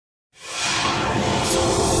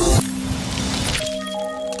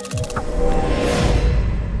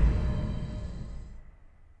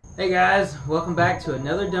Hey guys, welcome back to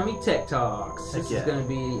another Dummy Tech Talks. This is going to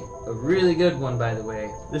be a really good one, by the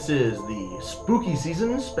way. This is the spooky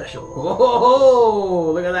season special.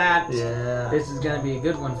 Whoa, look at that. Yeah. This is going to be a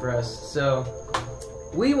good one for us. So,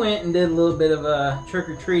 we went and did a little bit of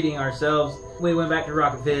trick-or-treating ourselves. We went back to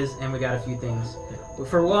Rocket Fizz and we got a few things. But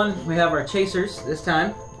for one, we have our chasers this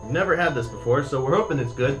time. We've never had this before, so we're hoping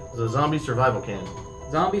it's good. It's a zombie survival can.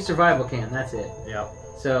 Zombie survival can, that's it. Yeah.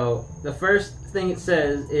 So, the first thing it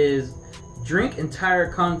says is, drink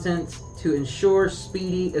entire contents to ensure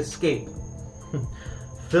speedy escape.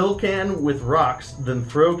 Fill can with rocks, then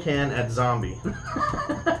throw can at zombie.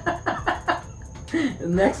 The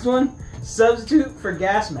next one, substitute for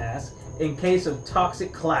gas mask in case of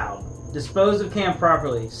toxic cloud. Dispose of can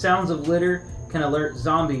properly. Sounds of litter can alert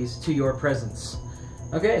zombies to your presence.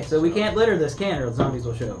 Okay, so we can't litter this can or zombies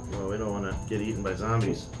will show. Well, we don't want to get eaten by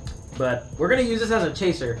zombies. But we're going to use this as a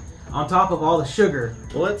chaser on top of all the sugar.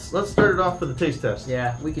 Well, let's start it off with a taste test.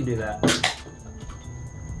 Yeah, we can do that.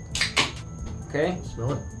 Okay.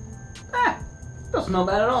 Smell it. Don't smell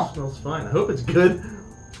bad at all. Smells fine. I hope it's good.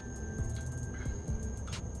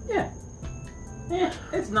 Yeah. Yeah,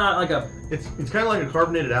 it's not like a... It's kind of like a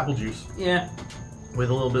carbonated apple juice. Yeah. With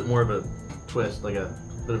a little bit more of a twist, like a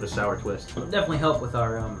bit of a sour twist. It'll definitely help with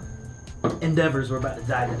our endeavors we're about to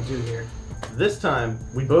dive into here. This time,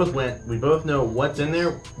 we both know what's in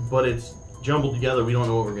there, but it's jumbled together. We don't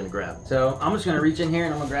know what we're going to grab. So, I'm just going to reach in here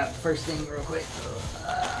and I'm going to grab the first thing real quick.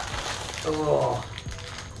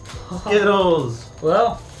 Skittles!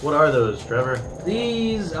 Well, What are those, Trevor?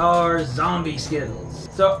 these are zombie Skittles.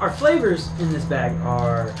 So, our flavors in this bag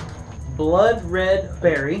are blood red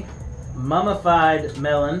berry, mummified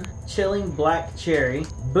melon, chilling black cherry,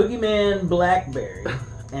 boogeyman blackberry,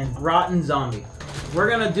 and rotten zombie. We're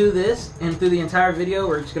gonna do this, and through the entire video,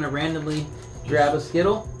 we're just gonna randomly grab a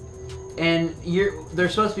Skittle. And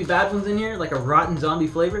there's supposed to be bad ones in here, like a rotten zombie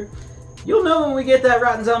flavor. You'll know when we get that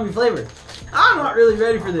rotten zombie flavor. I'm not really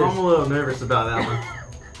ready for this. I'm a little nervous about that one.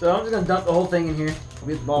 So I'm just gonna dump the whole thing in here.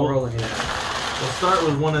 We'll get the ball rolling here. We'll start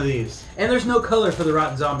with one of these. And there's no color for the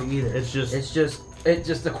rotten zombie either. It's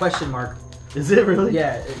just a question mark. Is it really?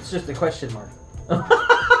 Yeah, it's just a question mark.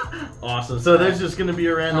 Awesome. So there's just gonna be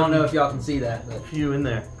a I random. don't know if y'all can see that, but few in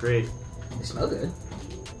there. Great. they smell good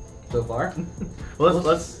so far. Well,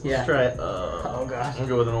 let's try it. Oh gosh. I'll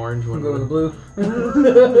go with an orange one. We'll go with the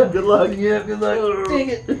blue. Good luck. Yeah, good luck. Dang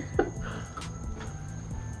it.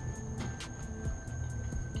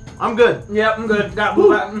 I'm good. Yep, I'm good. Got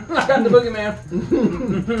the boogeyman.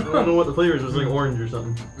 I don't know what the flavor is. It was like orange or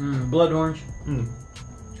something. Blood orange.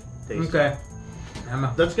 Tasty. Okay.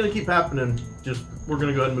 That's gonna keep happening. Just we're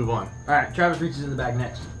gonna go ahead and move on. All right, Travis reaches in the bag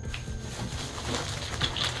next.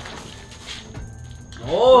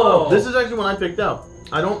 Oh, This is actually one I picked out.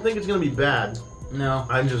 I don't think it's gonna be bad. no.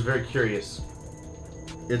 I'm just very curious.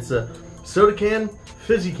 It's a soda can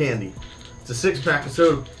fizzy candy. It's a 6-pack of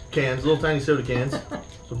soda cans, little tiny soda cans.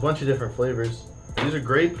 It's a bunch of different flavors. These are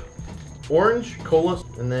grape, orange, cola,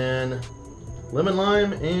 and then lemon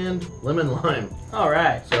lime and lemon lime. All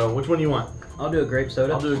right. So which one do you want? I'll do a grape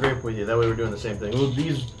soda. I'll do a grape with you. That way we're doing the same thing. Well,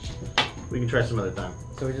 these we can try some other time.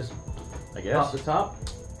 So we just I guess. pop the top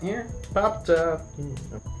here. Pop top.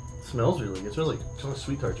 Smells really good. It smells like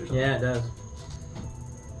sweet tarts or something. Yeah, it does.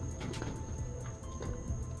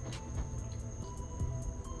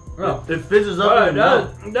 Oh, It fizzes up. oh, in it your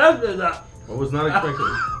does. mouth. It does do that. I was not expecting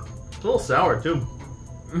it. It's a little sour too.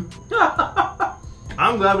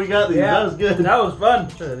 I'm glad we got these. Yeah, That was good. That was fun.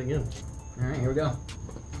 Try that again. All right, here we go.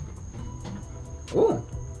 Ooh,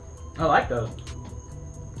 I like those.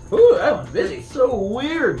 Ooh, that one's busy. It's so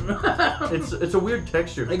weird. it's a weird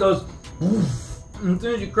texture. It goes as soon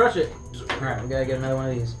as you crush it. All right, we gotta get another one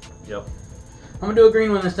of these. Yep. I'm gonna do a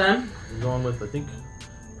green one this time. I'm going with I think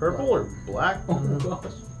purple or black. Oh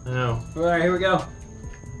gosh. I know. All right, here we go.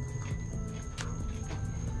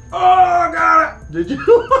 Oh, I got it. Did you?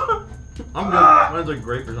 I'm good. Mine's like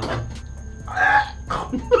grape or something.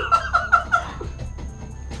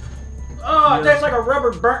 Oh, it tastes like a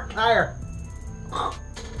rubber burnt tire.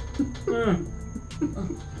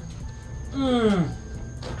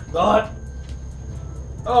 God.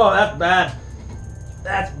 Oh, that's bad.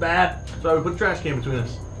 That's bad. So we put a trash can between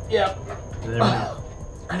us. Yep. And there we go.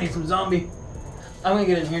 I need some zombie. I'm gonna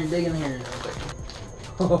get in here and dig in here real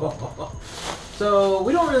quick. So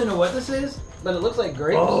we don't really know what this is, but it looks like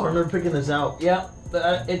grapes. Oh, I remember picking this out. Yeah.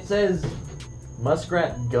 It says.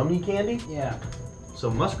 Muskrat gummy candy? Yeah. So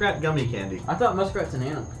muskrat gummy candy. I thought muskrat's an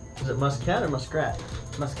animal. Is it muscat or muskrat?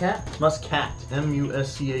 Muscat? Muscat.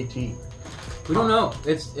 M-U-S-C-A-T. We don't know.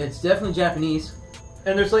 It's definitely Japanese.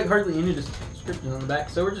 And there's like hardly any descriptions on the back,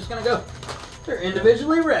 so we're just gonna go. They're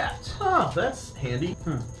individually wrapped. Oh, that's handy.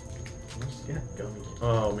 Gummy.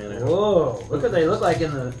 Oh man. Whoa! Look what they look like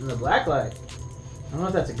in the black light. I don't know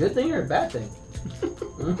if that's a good thing or a bad thing.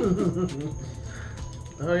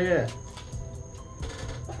 Oh yeah.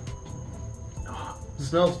 Oh, it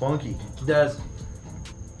smells funky. It does.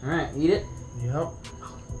 All right, eat it. Yep. All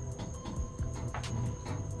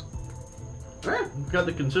right. It's got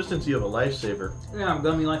the consistency of a lifesaver. Yeah,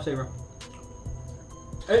 gummy lifesaver.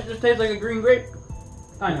 It just tastes like a green grape.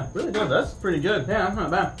 I know. Really does. That's pretty good. Yeah, that's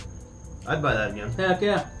not bad. I'd buy that again. Heck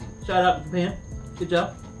yeah. Shout out to Japan. Good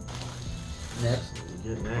job. Next.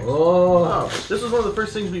 Get next. Oh. This was one of the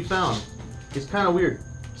first things we found. It's kind of weird.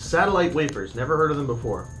 Satellite wafers. Never heard of them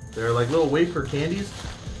before. They're like little wafer candies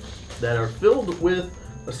that are filled with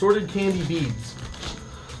assorted candy beads.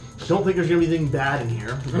 I don't think there's gonna be anything bad in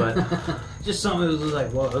here, but just something that was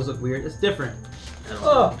like, whoa, those look weird. It's different.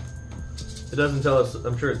 Oh. It doesn't tell us.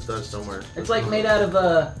 I'm sure it does somewhere. It's like made out of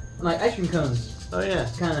like ice cream cones. Oh yeah.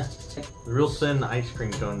 It's kind of the real thin ice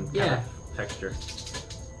cream cone kind of texture.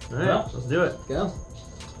 All right, well, let's do it. Go.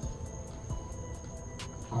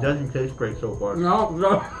 It doesn't taste great so far. No.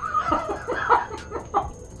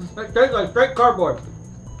 It tastes like straight cardboard.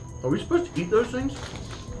 Are we supposed to eat those things?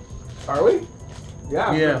 Are we?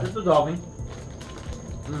 Yeah. Yeah. Just dissolving.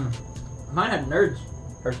 Mine had nerds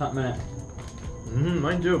or something in it.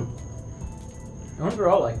 Mine too. I wonder if they're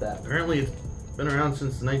all like that. Apparently it's been around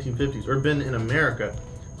since the 1950s, or been in America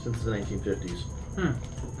since the 1950s. I'm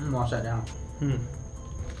gonna wash that down.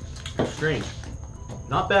 Strange.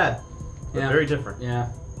 Not bad, but Yeah. very different. Yeah.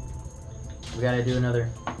 We gotta do another.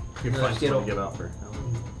 You can Another find Skittle. something to give out for.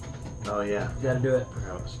 Oh yeah. We gotta do it. I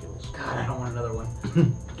forgot about Skittles. God, I don't want another one.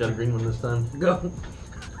 Got a green one this time. Go.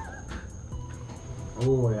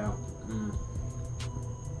 Oh yeah.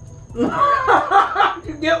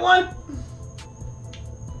 You get one?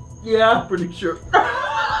 Yeah. I'm pretty sure.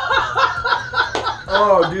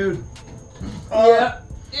 Oh, dude. Yeah.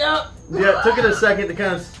 Yeah. Yeah, it took it a second to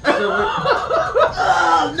kind of.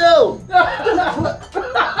 Oh no!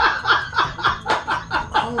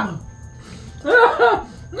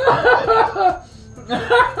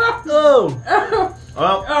 No.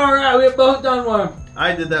 Well, all right, we have both done one.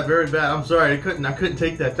 I did that very bad. I'm sorry. I couldn't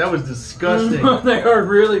take that. That was disgusting. They are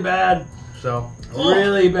really bad. So.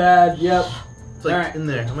 Really bad. Yep. It's like all right. in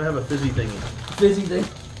there. I'm gonna have a fizzy thingy. Fizzy thing.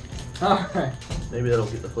 All right. Maybe that'll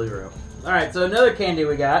get the flavor out. All right. So another candy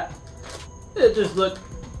we got. It just looked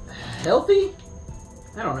healthy.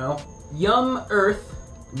 I don't know. Yum Earth.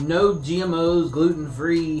 No GMOs, gluten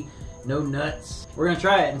free, no nuts. We're gonna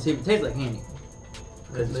try it and see if it tastes like candy.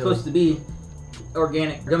 Because it's supposed to be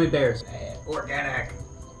organic gummy bears. Organic.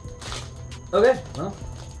 Okay, well,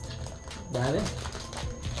 dive in.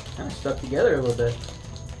 Kind of stuck together a little bit.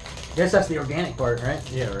 Guess that's the organic part, right?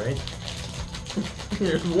 Yeah, right.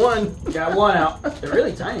 There's one. Got one out. They're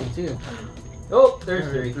really tiny too. Oh,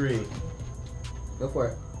 there's three. Go for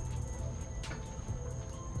it.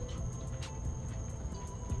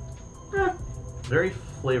 Very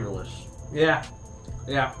flavorless. Yeah.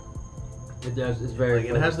 Yeah. It does. It's very. Like,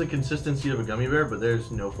 it has the consistency of a gummy bear, but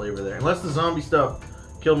there's no flavor there. Unless the zombie stuff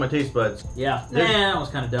killed my taste buds. Yeah. Nah, that was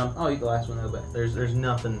kind of dumb. I'll eat the last one though, but There's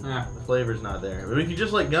nothing. Yeah. The flavor's not there. But if you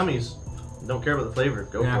just like gummies, don't care about the flavor,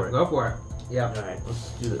 go for it. Go for it. Yeah. All right, let's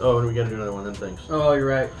do this. Oh, and we got to do another one then. Thanks. Oh, you're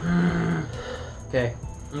right. Okay,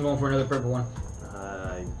 I'm going for another purple one.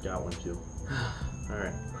 I got one too. All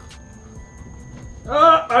right.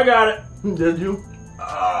 Oh, I got it. Did you?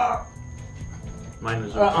 Mine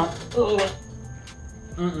is.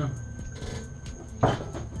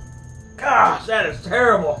 Gosh, that is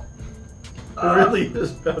terrible. It really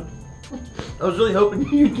is bad. I was really hoping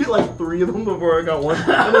you'd get like 3 of them before I got one.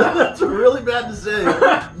 I know that's really bad to say,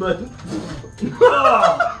 but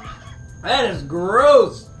That is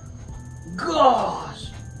gross. Gosh.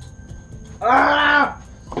 Ah.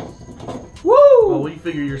 Woo. well, when you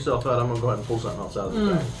figure yourself out, I'm gonna go ahead and pull something else out of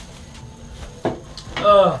the bag.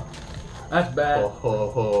 That's bad.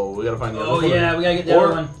 We gotta find the other Oh one. yeah, we gotta get the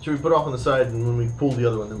other one. Should we put it off on the side, and when we pull the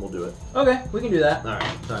other one, then we'll do it. Okay, we can do that. All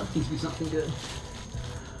right, time. Teach me something good.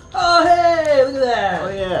 Oh hey, look at that. Oh,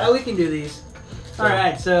 yeah. Oh, we can do these. All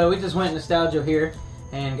right, so we just went nostalgia here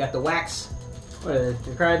and got the wax. What are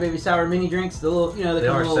they? The Crybaby Sour mini drinks. The little, you know, They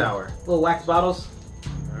come are in little, sour. little wax bottles.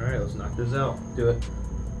 All right, let's knock this out. Do it.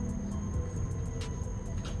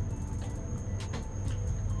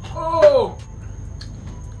 Oh,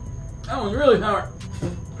 that one's really sour.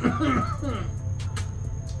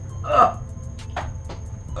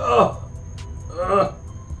 Oh.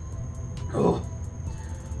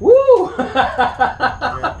 Woo!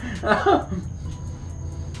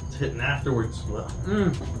 It's hitting that afterwards.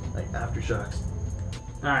 Like aftershocks.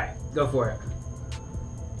 Alright, go for it.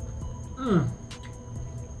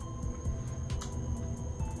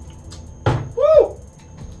 Woo!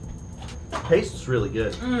 Tastes really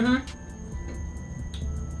good.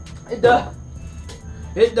 It does.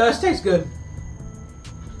 It does taste good.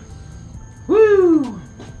 Woo!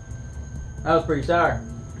 That was pretty sour.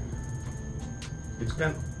 It's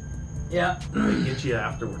kind of Yeah. get you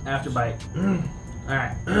afterwards. After bite.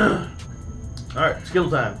 Alright. Alright,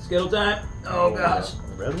 Skittle time. Skittle time. Oh gosh.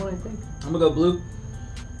 Red one, I think. I'm gonna go blue.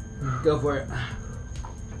 Go for it.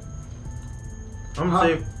 I'm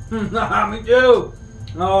gonna say. Me too.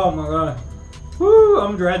 Oh my god. Woo!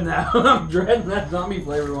 I'm dreading that. I'm dreading that zombie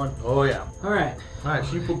flavor one. Oh yeah. Alright. Alright,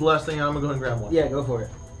 so you put the last thing out. I'm gonna go and grab one. Yeah, go for it.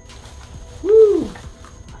 Woo!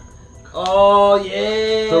 Oh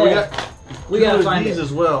yeah. So we got to find these it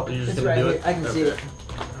as well. You're just It's gonna right do here. it. I can see it.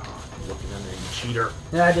 Looking in there, you cheater.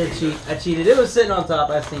 Yeah, I did cheat. I cheated. It was sitting on top.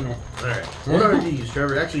 I've seen it. Alright. What are these,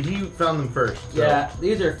 Trevor? Actually, he found them first. So. Yeah,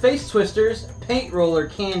 these are face twisters, paint roller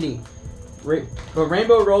candy. A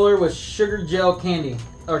rainbow roller with sugar gel candy.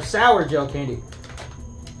 Or sour gel candy.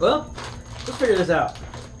 Well, let's figure this out.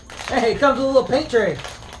 Hey, it comes with a little paint tray.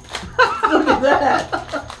 Look at that.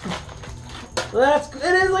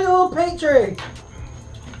 It is like a little paint tray.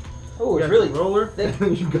 Oh, it's really roller. thick.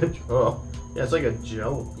 You got yeah, it's like a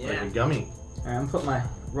gel, like Yeah. a gummy. All right, I'm gonna put my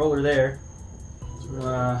roller there.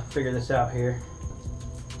 Figure this out here.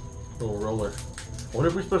 Little roller. I wonder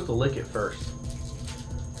if we're supposed to lick it first.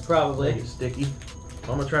 Probably. Make it sticky. I'm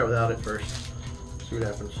gonna try it without it first. See what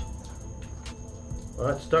happens. Well,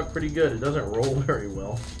 that stuck pretty good. It doesn't roll very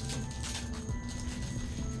well,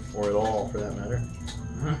 or at all, for that matter.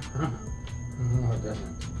 No, it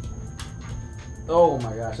doesn't. Oh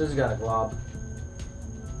my gosh, this has got a glob.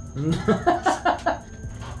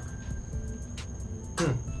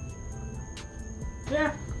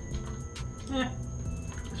 Yeah. Yeah.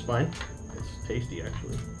 It's fine. It's tasty,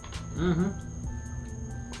 actually.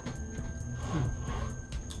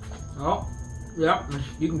 Oh, yeah.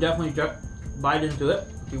 You can definitely bite into it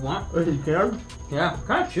if you want. Oh, you can? Yeah,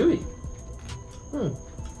 kind of chewy.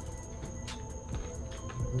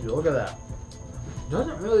 Look at that.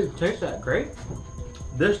 Doesn't really taste that great.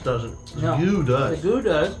 This doesn't. The No. goo does. The goo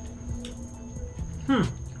does. Kind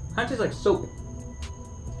of tastes like soap.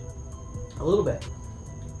 A little bit.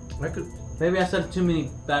 I could. Maybe I said too many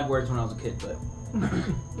bad words when I was a kid, but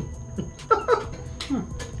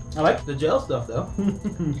I like the gel stuff though.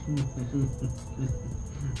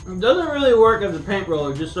 It doesn't really work as a paint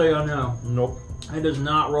roller, just so y'all know. Nope. It does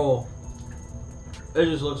not roll. It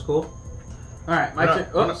just looks cool. All right, my turn.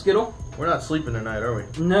 Oh, Skittle. We're not sleeping tonight, are we?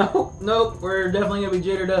 No, nope. We're definitely gonna be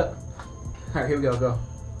jittered up. All right, here we go. Go.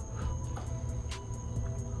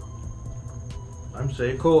 I'm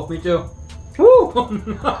safe. Cool. Me too. Woo!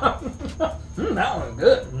 That one was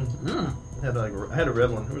good. I had a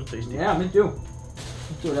red one. It was tasty. Yeah, me too.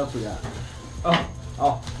 Let's see what else we got.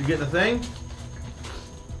 Oh. You get the thing?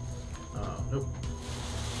 Nope.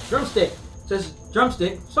 Drumstick. It says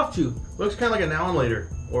drumstick, soft chew. Looks kind of like a now and later,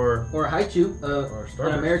 or Or a high chew. or An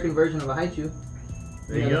Starburst. American version of a high chew.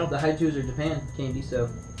 There you go. The high chews are Japan candy, so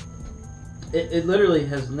it literally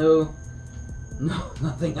has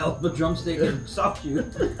nothing else but drumstick and soft chew.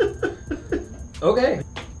 Okay.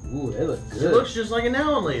 Ooh, they look good. It looks just like a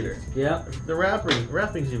now and later. Yeah. The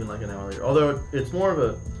wrapping's even like a now and later. Although it's more of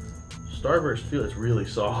a Starburst feel. It's really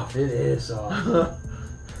soft. It is soft.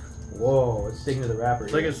 Whoa, it's sticking to the wrapper.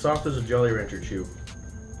 It's like as soft as a Jolly Rancher chew.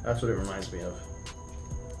 That's what it reminds me of.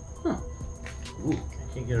 Huh. Ooh.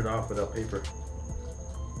 I can't get it off without paper.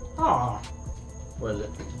 Aw. What is it?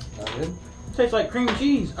 Not good. It tastes like cream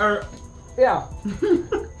cheese. Or, yeah.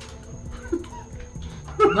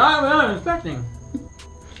 Not what I was expecting.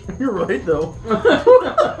 You're right, though.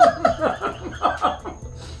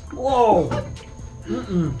 Whoa.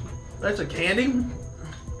 That's a candy?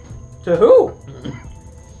 To who?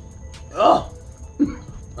 Ugh.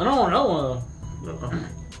 I don't want one of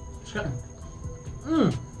those.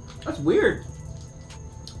 That's weird.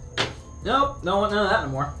 Nope, don't want none of that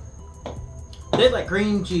anymore. Tastes like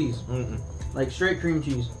cream cheese. Like straight cream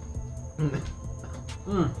cheese.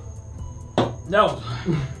 That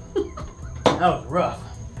was rough.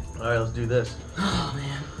 Alright, let's do this. Oh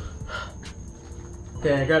man.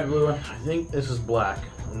 Okay, I got the blue one. I think this is black.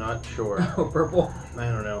 I'm not sure. Oh, purple. I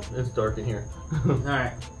don't know. It's dark in here.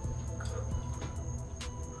 Alright.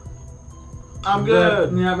 I'm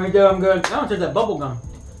good. Yeah, me too, I'm good. I don't take that bubble gum.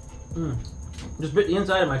 Just bit the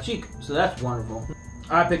inside of my cheek, so that's wonderful.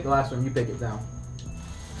 I picked the last one, you pick it down.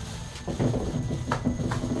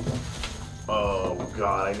 Oh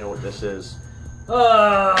god, I know what this is.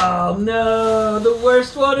 Oh no, the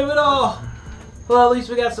worst one of it all. Well, at least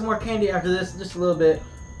we got some more candy after this, just a little bit.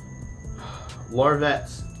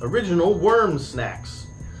 Larvette's original worm snacks,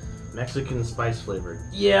 Mexican spice flavored.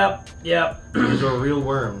 Yep. These are real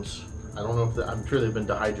worms. I don't know if I'm sure they've been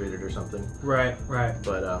dehydrated or something. Right.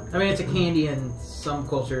 But I mean, it's a candy in some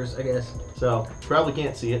cultures, I guess. So probably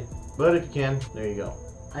can't see it, but if you can, there you go.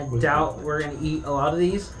 I doubt we're gonna eat a lot of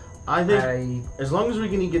these. I think as long as we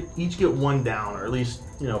can each get one down, or at least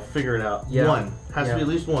figure it out. Yeah. One has to be at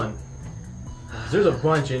least one. There's a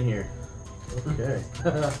bunch in here. Okay.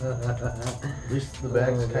 At least the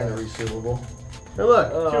bag's kind of resealable. Hey,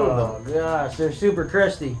 look, two of them. Oh gosh, they're super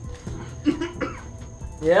crusty.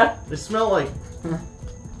 Yeah? They smell like. I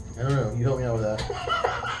don't know. You help me out with that.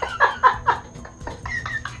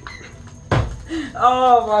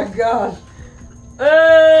 Oh my gosh.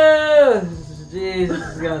 Oh, jeez, this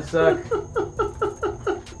is gonna suck.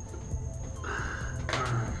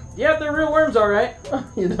 Yep, they're real worms, all right.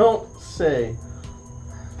 You don't say.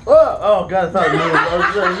 Oh God, I thought it moved. I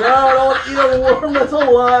was like, no, don't eat a worm that's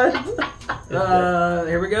alive.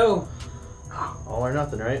 Here we go. All or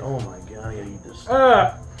nothing, right? Oh my God, I gotta eat this.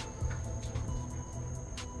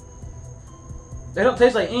 They don't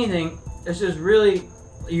taste like anything. It's just really,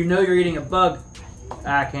 you're eating a bug.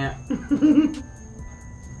 I can't.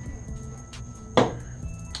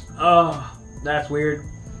 Oh, that's weird.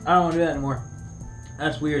 I don't want to do that anymore.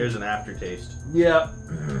 That's weird. There's an aftertaste. Yep.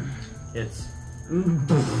 It's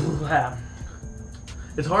Wow.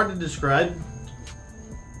 It's hard to describe.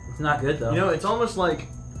 It's not good though. It's almost like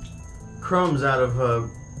crumbs out of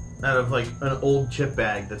like an old chip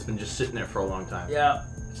bag that's been just sitting there for a long time. Yeah.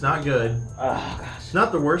 It's not good. Oh gosh. It's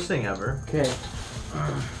not the worst thing ever. Okay.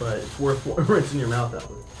 But it's worth rinsing your mouth out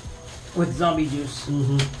with. With zombie juice.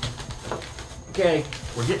 Mm-hmm. Okay.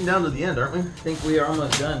 We're getting down to the end, aren't we? I think we are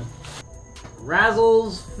almost done.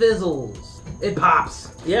 Razzles Fizzles. It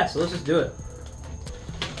pops. Yeah, so let's just do it.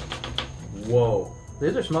 Whoa.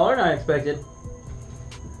 These are smaller than I expected.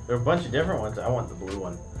 There are a bunch of different ones. I want the blue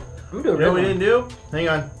one. I'm gonna do a You know red what we one. didn't do? Hang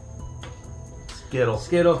on. Skittle.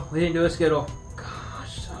 Skittle. We didn't do a Skittle.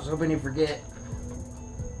 Gosh, I was hoping you'd forget.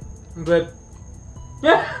 I'm good.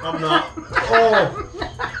 Yeah. I'm not. Oh.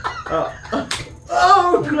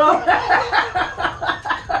 Oh god.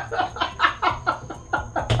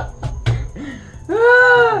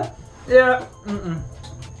 Yeah.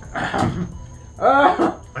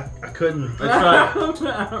 I couldn't. I tried.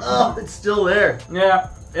 Oh, it's still there. Yeah,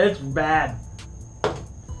 it's bad.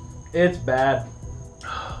 It's bad.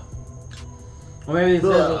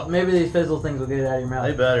 Well, maybe these fizzle things will get it out of your mouth.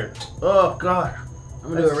 They better. Oh god. I'm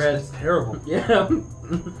gonna do a red. It's terrible. Yeah.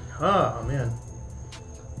 Oh man.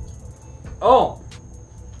 Oh.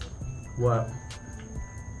 What?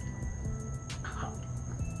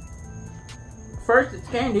 First it's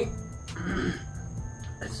candy.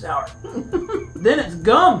 It's sour. Then it's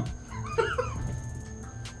gum.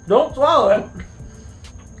 Don't swallow it.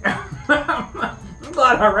 I'm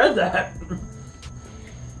glad I read that.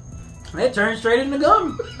 It turns straight into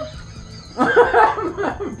gum.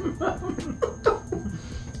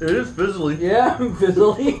 It is fizzly. Yeah,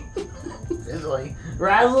 fizzly. Fizzly.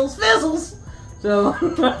 Razzles, fizzles. So,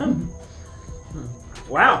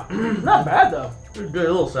 wow. Not bad though. It's good,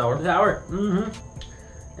 a little sour. Sour. Mm-hmm.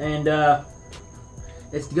 And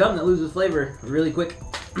it's the gum that loses flavor really quick.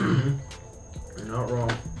 You're not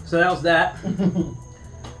wrong. So that was that.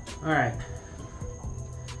 Alright.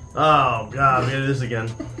 Oh god, we gotta do this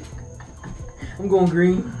again. I'm going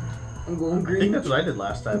green. I'm going I think green. that's what I did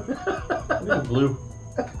last time. I did blue.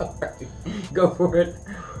 Alright. Go for it.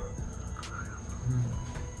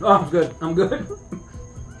 Oh, I'm good. I'm good.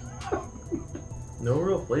 No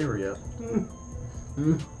real flavor yet. I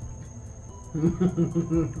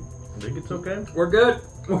think it's okay. We're good.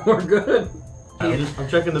 We're good. I'm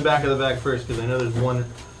checking the back of the bag first because I know there's one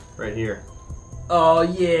right here. Oh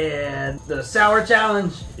yeah, the sour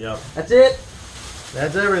challenge. Yep. That's it.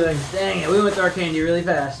 That's everything. Dang it, we went through our candy really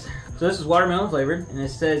fast. So this is watermelon flavored, and it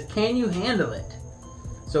says, "Can you handle it?"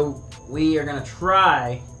 So we are gonna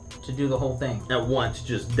try to do the whole thing. At once,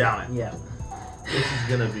 just down it. Yeah. This is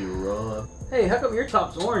gonna be rough. Hey, how come your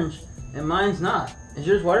top's orange and mine's not? Is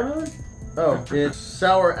yours watermelon? Oh, it's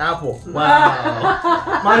sour apple.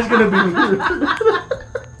 Wow. Mine's gonna be.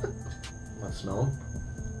 Let's smell them.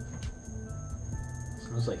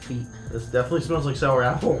 Smells like feet. This definitely smells like sour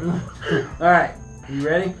apple. All right, you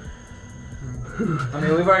ready? I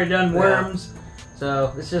mean, we've already done worms,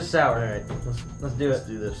 so it's just sour. All right, Let's do let's it.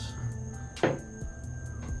 do this.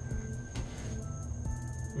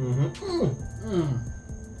 Mm-hmm.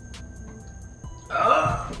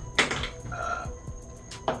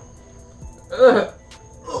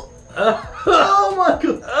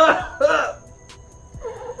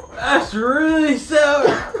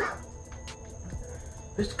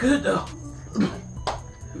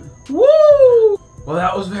 Woo! Well,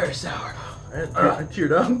 that was very sour. I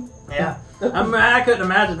teared up. Yeah. I couldn't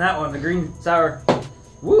imagine that one. The green sour.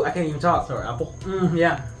 Woo! I can't even talk. Sour apple.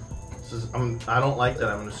 Yeah. I don't like that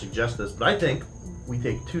I'm going to suggest this, but I think we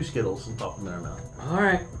take 2 Skittles and pop them in our mouth. All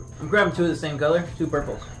right. I'm grabbing 2 of the same color. 2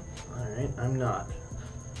 purples. All right, I'm not.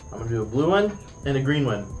 I'm going to do a blue one and a green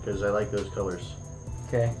one because I like those colors.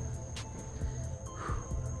 Okay.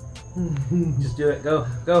 Just do it. Go.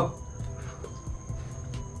 Go.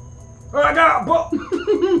 Oh, I got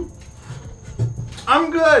a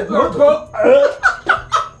I'm good.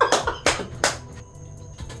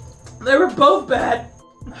 They were both bad.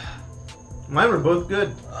 Mine were both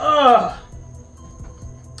good. Ugh.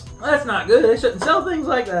 That's not good. They shouldn't sell things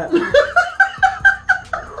like that.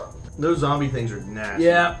 Those zombie things are nasty.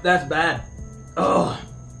 Yeah, that's bad. Oh.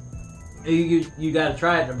 You gotta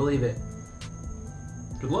try it to believe it.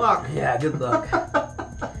 Good luck. Yeah, good luck.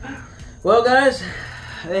 Well, guys,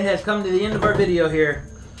 it has come to the end of our video here.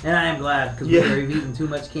 And I am glad because we've eaten too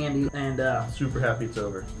much candy. And super happy it's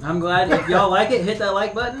over. I'm glad. If y'all like it, hit that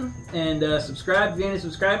like button and subscribe if you ain't a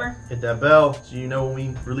subscriber. Hit that bell so you know when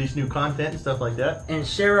we release new content and stuff like that. And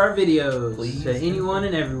share our videos Please. to anyone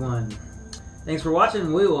and everyone. Thanks for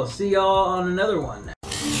watching. We will see y'all on another one.